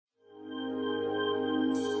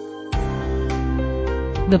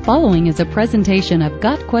The following is a presentation of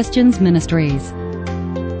Got Questions Ministries.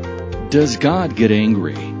 Does God get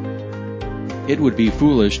angry? It would be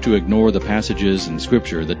foolish to ignore the passages in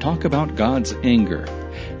Scripture that talk about God's anger.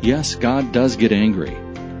 Yes, God does get angry.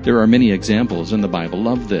 There are many examples in the Bible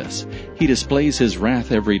of this. He displays His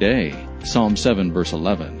wrath every day. Psalm 7, verse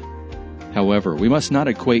 11. However, we must not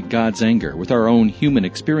equate God's anger with our own human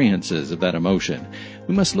experiences of that emotion.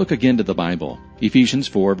 We must look again to the Bible. Ephesians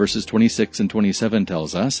 4, verses 26 and 27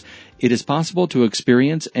 tells us, "It is possible to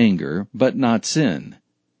experience anger, but not sin.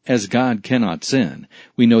 As God cannot sin,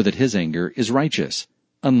 we know that His anger is righteous,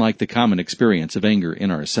 unlike the common experience of anger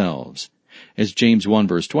in ourselves." As James 1,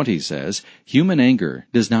 verse 20 says, "Human anger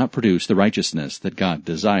does not produce the righteousness that God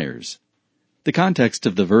desires." The context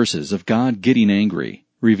of the verses of God getting angry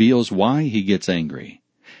reveals why He gets angry.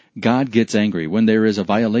 God gets angry when there is a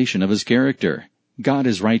violation of His character. God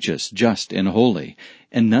is righteous, just, and holy,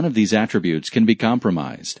 and none of these attributes can be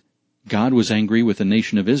compromised. God was angry with the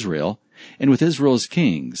nation of Israel, and with Israel's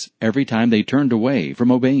kings, every time they turned away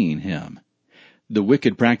from obeying Him. The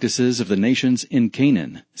wicked practices of the nations in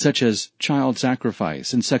Canaan, such as child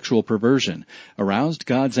sacrifice and sexual perversion, aroused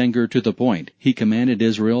God's anger to the point He commanded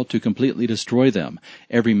Israel to completely destroy them,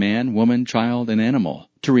 every man, woman, child, and animal,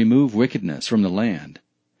 to remove wickedness from the land.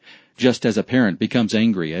 Just as a parent becomes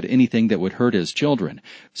angry at anything that would hurt his children,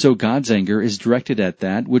 so God's anger is directed at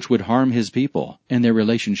that which would harm His people and their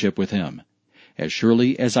relationship with Him. "As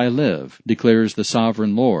surely as I live, declares the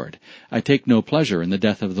sovereign Lord, I take no pleasure in the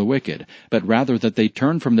death of the wicked, but rather that they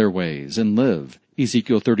turn from their ways and live."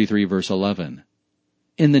 Ezekiel 33, verse 11.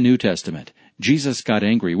 In the New Testament, Jesus got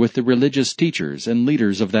angry with the religious teachers and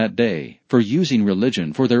leaders of that day for using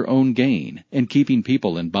religion for their own gain and keeping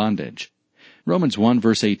people in bondage. Romans 1,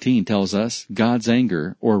 verse 18 tells us God's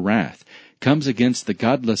anger, or wrath, comes against the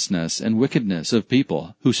godlessness and wickedness of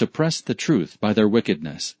people who suppress the truth by their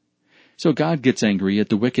wickedness. So God gets angry at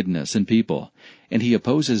the wickedness in people, and He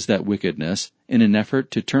opposes that wickedness in an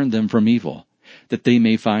effort to turn them from evil, that they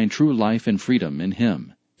may find true life and freedom in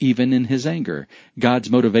Him. Even in His anger,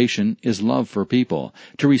 God's motivation is love for people,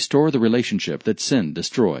 to restore the relationship that sin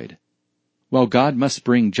destroyed. While God must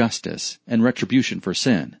bring justice and retribution for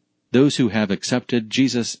sin, those who have accepted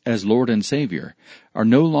Jesus as Lord and Savior are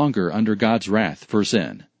no longer under God's wrath for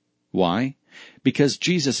sin. Why? Because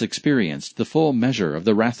Jesus experienced the full measure of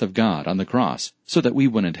the wrath of God on the cross, so that we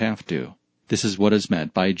wouldn't have to. This is what is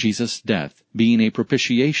meant by Jesus' death being a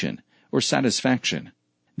propitiation, or satisfaction.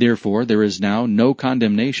 Therefore, there is now no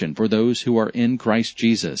condemnation for those who are in Christ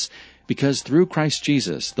Jesus, because through Christ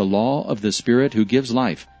Jesus, the law of the Spirit who gives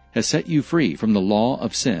life has set you free from the law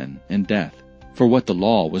of sin and death. For what the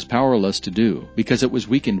law was powerless to do, because it was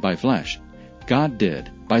weakened by flesh, God did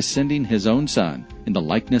by sending His own Son in the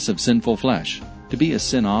likeness of sinful flesh to be a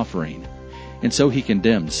sin offering. And so He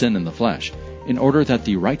condemned sin in the flesh, in order that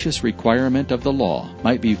the righteous requirement of the law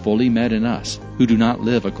might be fully met in us, who do not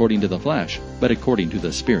live according to the flesh, but according to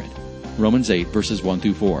the Spirit. Romans 8, verses 1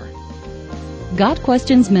 through 4. Got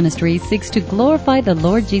Questions Ministries seeks to glorify the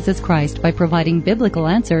Lord Jesus Christ by providing biblical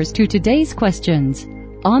answers to today's questions.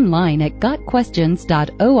 Online at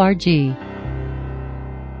GotQuestions.org.